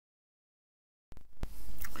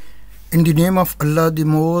In the name of Allah, the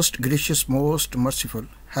most gracious, most merciful.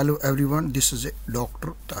 Hello everyone, this is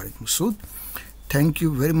Dr. Tariq Masood. Thank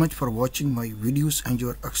you very much for watching my videos and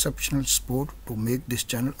your exceptional support to make this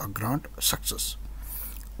channel a grand success.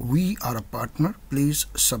 We are a partner. Please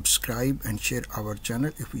subscribe and share our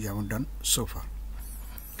channel if you haven't done so far.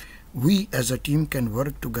 We as a team can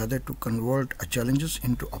work together to convert challenges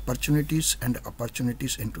into opportunities and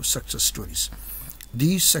opportunities into success stories.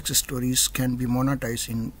 These success stories can be monetized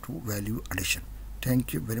into value addition.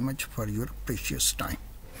 Thank you very much for your precious time.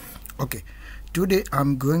 Okay, today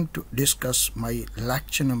I'm going to discuss my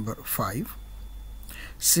lecture number 5,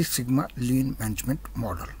 Six Sigma Lean Management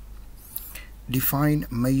Model. Define,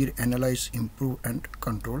 measure, analyze, improve and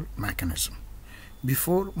control mechanism.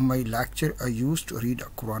 Before my lecture, I used to read a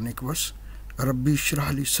Quranic verse. Rabbi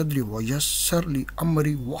shrah li sadri wa yassir li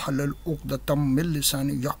amri wahlul uqdatam min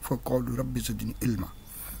lisani yafqahu qawli rabbi zidni ilma.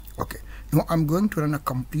 Okay, now I'm going to run a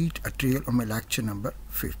complete trail on my lecture number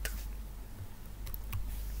 5th.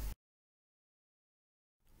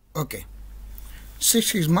 Okay,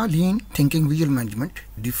 Six Sigma Lean Thinking Visual Management.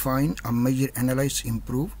 Define, measure, analyze,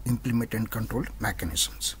 improve, implement and control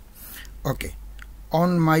mechanisms. Okay,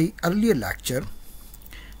 on my earlier lecture,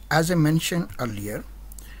 as I mentioned earlier,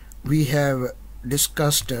 we have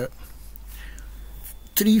discussed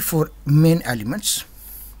 3-4 main elements.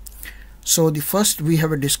 So the first we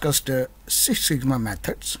have discussed Six Sigma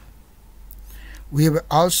methods. We have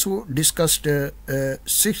also discussed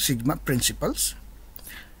Six Sigma principles.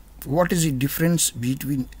 What is the difference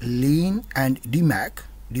between lean and DMAC?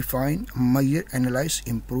 Define, measure, analyze,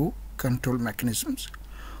 improve, control mechanisms.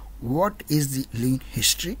 What is the lean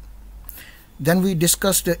history? Then we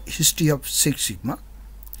discussed the history of Six Sigma.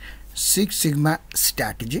 Six Sigma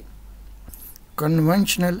strategy,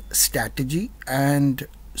 conventional strategy and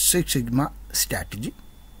Six Sigma strategy.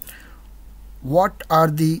 What are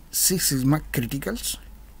the Six Sigma criticals?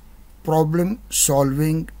 Problem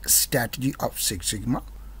solving strategy of Six Sigma,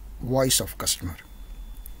 voice of customer.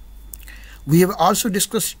 We have also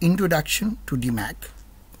discussed introduction to DMAC.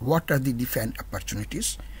 What are the defined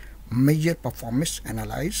opportunities? Measure, performance,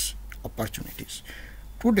 analyze opportunities.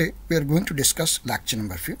 Today we are going to discuss lecture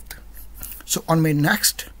number 5th. So on my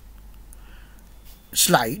next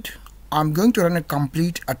slide, I'm going to run a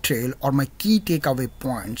complete trail or my key takeaway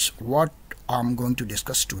points what I'm going to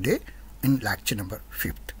discuss today in lecture number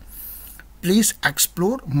 5th. Please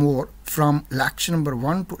explore more from lecture number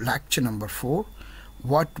 1 to lecture number 4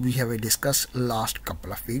 what we have discussed last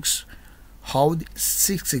couple of weeks, how the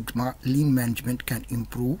Six Sigma lean management can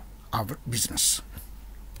improve our business.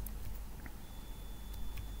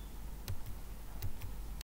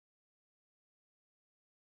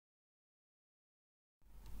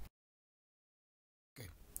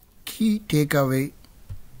 Key takeaway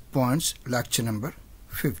points, lecture number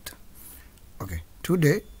 5th. Okay,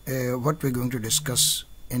 today what we're going to discuss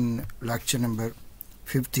in lecture number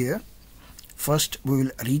 5th here. First we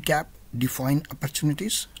will recap, define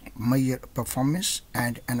opportunities, measure performance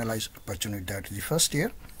and analyze opportunity. That is the first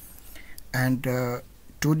year. And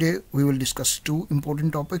today we will discuss 2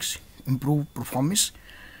 important topics: improve performance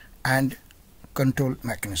and control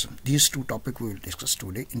mechanism. These 2 topics we will discuss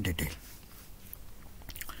today in detail.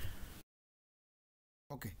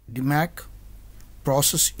 Okay, DMAC,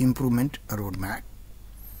 process improvement roadmap.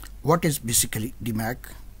 What is basically DMAC?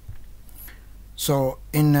 So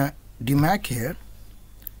in DMAC here,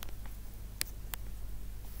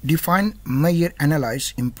 define, measure,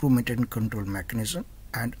 analyze, improvement and control mechanism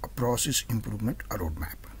and a process improvement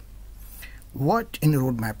roadmap. What in the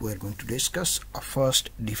roadmap we are going to discuss? First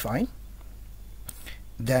define,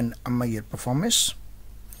 then measure performance,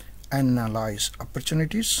 analyze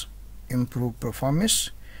opportunities, improve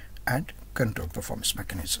performance and control performance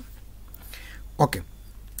mechanism. Okay,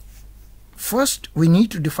 first we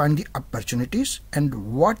need to define the opportunities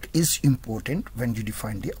and what is important when you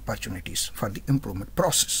define the opportunities for the improvement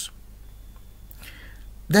process.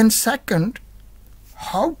 Then second,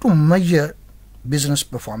 how to measure business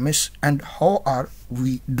performance and how are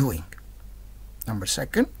we doing. Number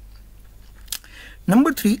 2.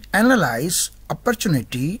 Number 3, analyze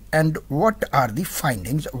opportunity and what are the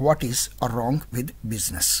findings, what is wrong with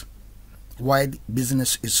business, why the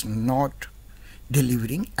business is not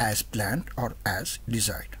delivering as planned or as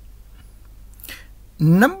desired.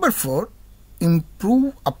 Number 4,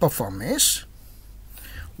 improve a performance,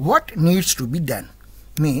 what needs to be done,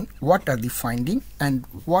 mean what are the findings and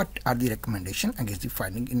what are the recommendations against the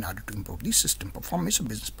finding in order to improve the system performance or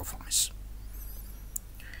business performance.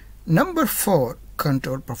 Number 4,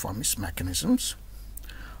 control performance mechanisms.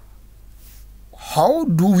 How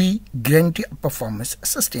do we guarantee performance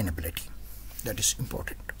sustainability? That is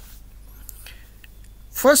important.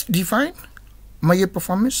 First, define, measure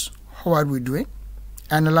performance, how are we doing,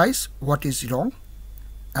 analyze what is wrong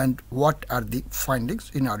and what are the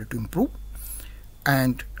findings in order to improve,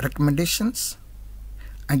 and recommendations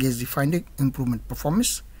against the finding, improvement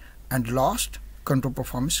performance, and last, control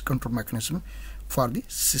performance, control mechanism for the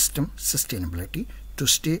system sustainability to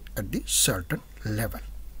stay at the certain level.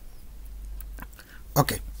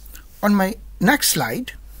 Okay, on my next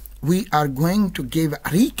slide we are going to give a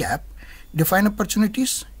recap, define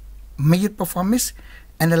opportunities, measure performance,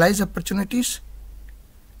 analyze opportunities,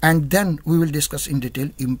 and then we will discuss in detail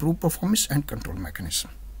improve performance and control mechanism.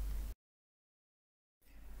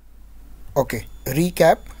 Okay,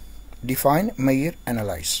 recap, define, measure,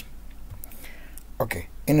 analyze. Okay,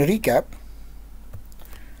 in recap,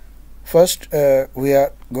 first we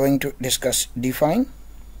are going to discuss define,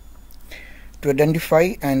 to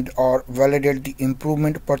identify and or validate the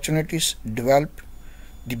improvement opportunities, develop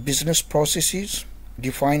the business processes,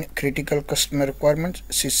 define critical customer requirements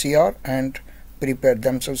CCR, and prepare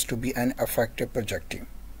themselves to be an effective project team.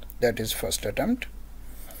 That is first attempt.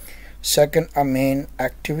 Second are main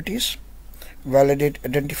activities: validate,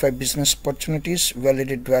 identify business opportunities,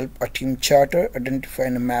 validate, develop a team charter, identify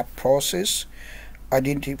and map process,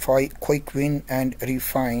 identify quick win and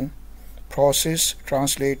refine process,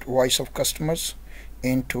 translate voice of customers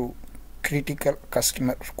into critical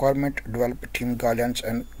customer requirement, develop team guidelines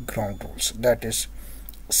and ground rules. That is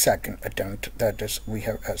second attempt, that is we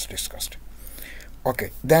have as discussed.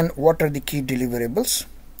 Okay, then what are the key deliverables?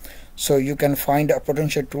 So you can find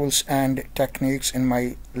potential tools and techniques in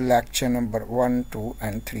my lecture number 1, 2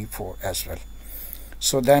 and 3, 4 as well.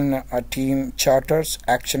 So then a team charters,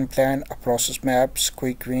 action plan, a process maps,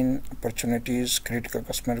 quick win, opportunities, critical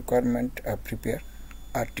customer requirement, prepare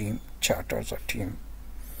a team charters or team.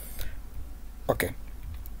 Okay,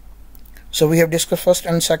 so we have discussed first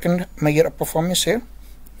and second measure of performance here.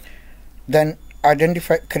 Then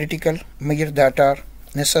identify critical measures that are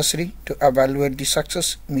necessary to evaluate the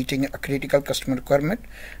success meeting a critical customer requirement,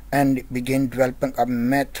 and begin developing a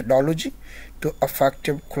methodology to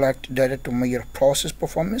effectively collect data to measure process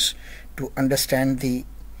performance, to understand the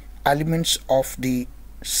elements of the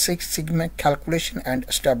Six Sigma calculation and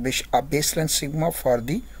establish a baseline sigma for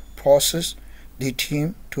the process the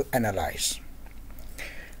team to analyze.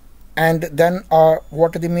 And then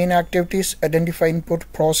what are the main activities? Identify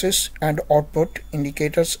input, process and output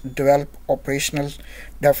indicators, develop operational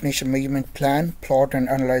definition measurement plan, plot and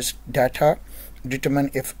analyze data, determine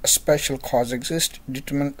if a special cause exists,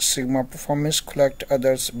 determine sigma performance, collect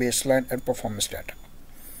others baseline and performance data.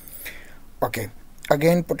 Okay,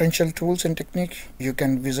 again potential tools and technique, you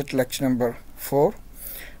can visit lecture number 4.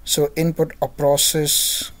 So input a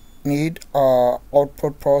process need,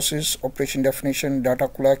 output process, operation definition, data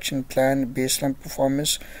collection plan, baseline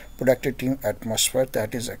performance, productive team atmosphere.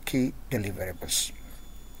 That is a key deliverables.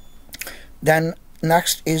 Then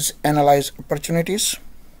next is analyze opportunities.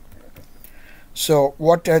 So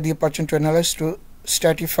what are the opportunity to analyze? To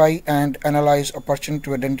stratify and analyze opportunity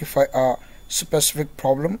to identify a specific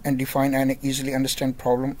problem and define an easily understand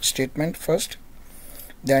problem statement first.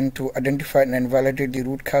 Then to identify and validate the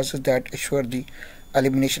root causes that assure the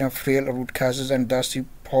elimination of real root causes and thus the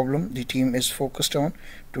problem the team is focused on.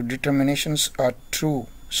 To determinations are true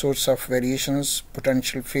source of variations,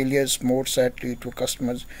 potential failures, modes that lead to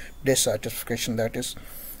customers dissatisfaction. That is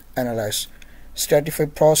analyze.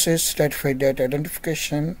 Stratify process, stratify data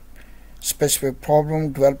identification, specify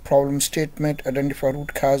problem, develop problem statement, identify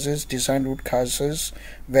root causes, design root causes,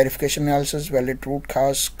 verification analysis, validate root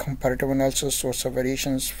cause, comparative analysis, source of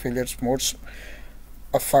variations, failures, modes,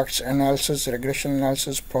 effects analysis, regression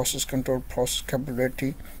analysis, process control, process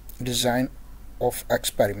capability, design of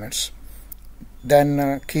experiments.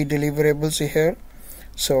 Then key deliverables here.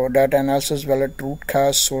 So data analysis, validate root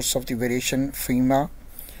cause, source of the variation, FEMA,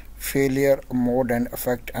 failure, mode and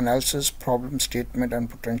effect analysis, problem statement and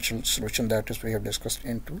potential solution. That is we have discussed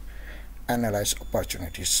into analyze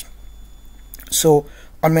opportunities. So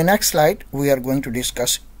on my next slide we are going to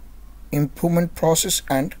discuss improvement process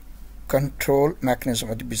and control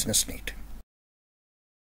mechanism of the business need.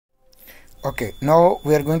 Okay, now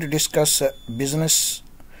we are going to discuss business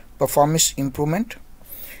performance improvement.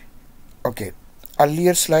 Okay,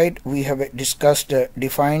 earlier slide we have discussed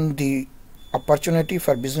define the opportunity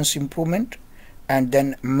for business improvement and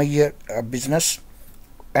then measure a business,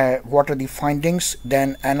 what are the findings,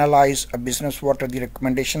 then analyze a business, what are the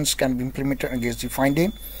recommendations can be implemented against the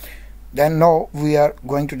finding. Then now we are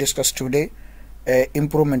going to discuss today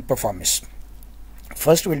improvement performance.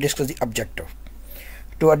 First we'll discuss the objective.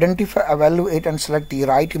 To identify, evaluate and select the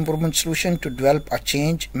right improvement solution, to develop a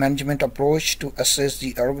change management approach to assess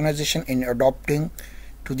the organization in adopting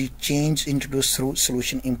to the change introduced through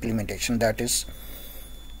solution implementation. That is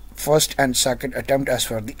first and second attempt as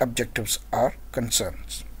far as the objectives are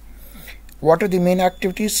concerned. What are the main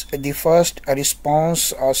activities? The first, a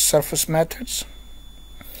response or surface methods,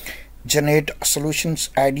 generate solutions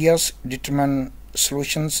ideas, determine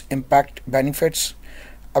solutions impact benefits,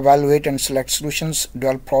 evaluate and select solutions,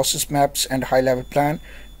 develop process maps and high-level plan,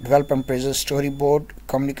 develop and present storyboard,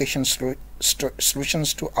 communication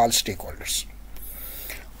solutions to all stakeholders.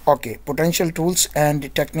 Okay, potential tools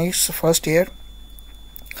and techniques. First,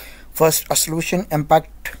 a solution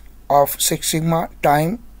impact of Six Sigma: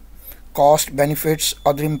 time, cost, benefits,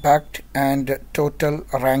 other impact, and total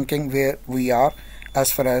ranking where we are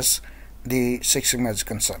as far as the Six Sigma is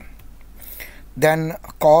concerned. Then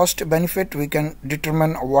cost benefit, we can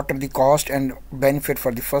determine what are the cost and benefit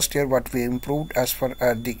for the first year, what we improved as far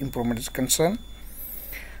as the improvement is concerned.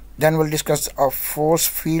 Then we'll discuss a force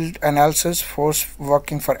field analysis, force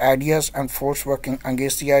working for ideas and force working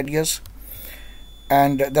against the ideas.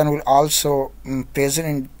 And then we'll also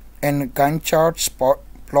present in Gantt charts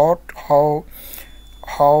plot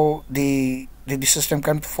how the system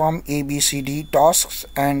can perform A, B, C, D tasks,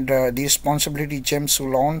 and the responsibility Jim,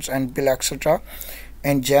 Soulons, and Bill, etc.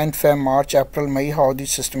 in Jan, Feb, March, April, May, how the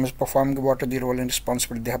system is performing, what are the role and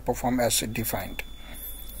responsibility they have performed as defined.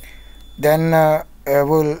 Then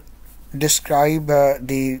we'll describe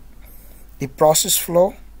the process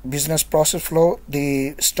flow, business process flow,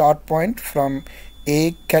 the start point from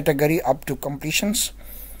A category up to completions.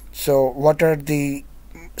 So what are the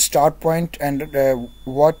start point and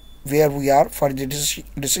where we are for the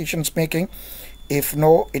decisions making. If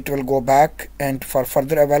no, it will go back and for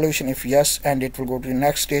further evaluation. If yes, and it will go to the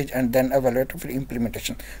next stage and then evaluate for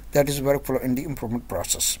implementation. That is workflow in the improvement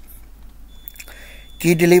process.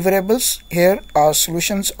 Key deliverables here are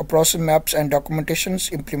solutions, process maps and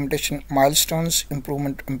documentations, implementation milestones,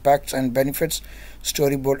 improvement impacts and benefits,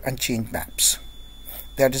 storyboard and change maps.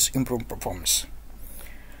 That is improved performance.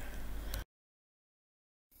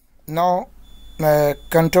 Now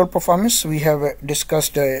control performance. We have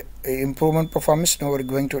discussed improvement performance. Now we're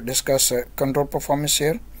going to discuss control performance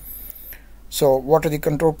here. So what are the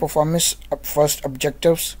control performance? First,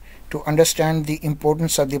 objectives: to understand the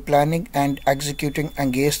importance of the planning and executing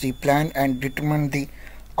against the plan and determine the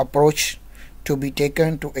approach to be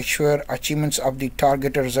taken to ensure achievements of the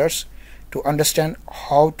targeted results. To understand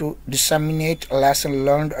how to disseminate lessons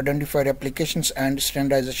learned, identify applications and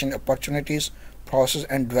standardization opportunities, process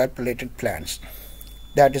and develop related plans.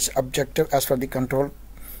 That is objective as far as the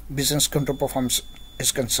business control performance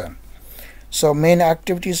is concerned. So main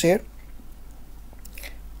activities here: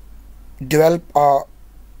 develop a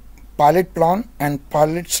pilot plan and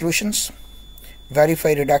pilot solutions,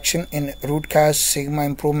 verify reduction in root cause sigma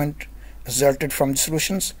improvement resulted from the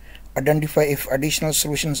solutions, identify if additional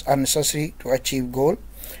solutions are necessary to achieve goal,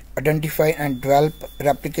 identify and develop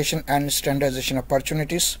replication and standardization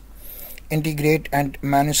opportunities, integrate and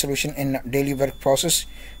manage solution in daily work process,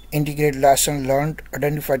 integrate lesson learned,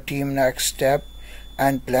 identify team next step,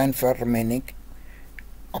 and plan for remaining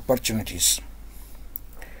opportunities.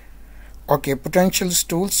 Okay, potential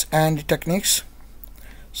tools and techniques.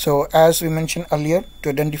 So as we mentioned earlier, to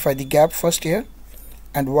identify the gap first here,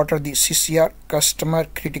 and what are the CCR, customer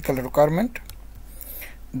critical requirement.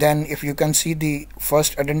 Then if you can see, the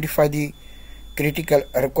first identify the critical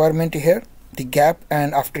requirement here, the gap,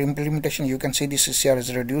 and after implementation you can see the CCR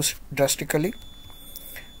is reduced drastically.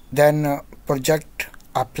 Then project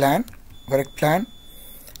a plan, work plan,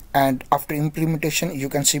 and after implementation you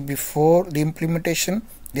can see before the implementation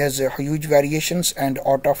there's a huge variations and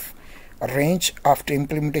out of range. After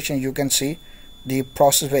implementation you can see the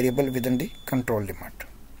process variable within the control limit.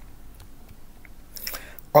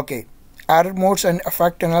 Okay, error modes and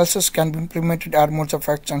effect analysis can be implemented. Error modes,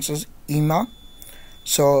 effect analysis, EMA.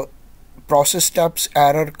 So process steps,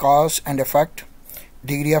 error, cause and effect.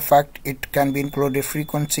 Degree effect, it can be included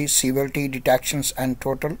frequency, severity, detections and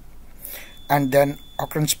total. And then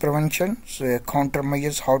occurrence prevention, so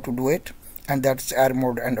countermeasures, how to do it, and that's error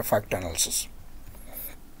mode and effect analysis.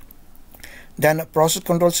 Then process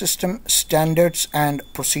control system, standards and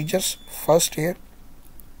procedures. First here,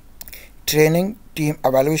 training, team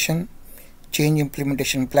evaluation, change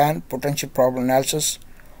implementation plan, potential problem analysis,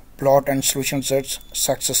 plot and solution search,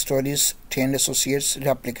 success stories, trained associates,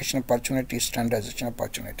 replication opportunities, standardization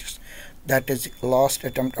opportunities. That is the last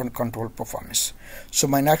attempt on control performance. So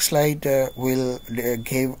my next slide will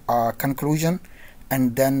give a conclusion,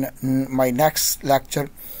 and then my next lecture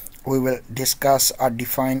we will discuss a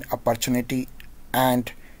defined opportunity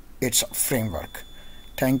and its framework.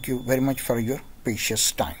 Thank you very much for your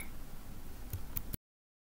precious time.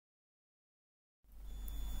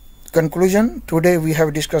 Conclusion: today we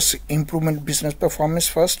have discussed improvement business performance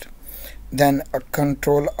first, then a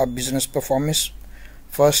control of business performance.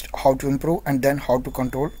 First, how to improve, and then how to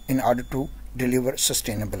control in order to deliver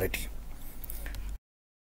sustainability.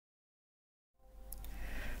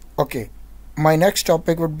 Okay, my next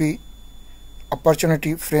topic would be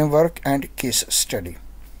opportunity framework and case study.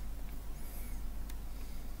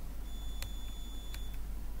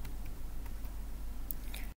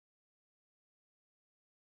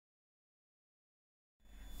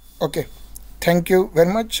 Okay, thank you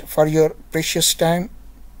very much for your precious time.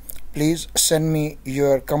 Please send me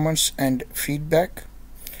your comments and feedback.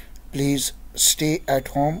 Please stay at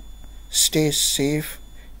home, stay safe,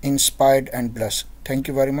 inspired and blessed. Thank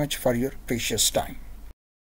you very much for your precious time.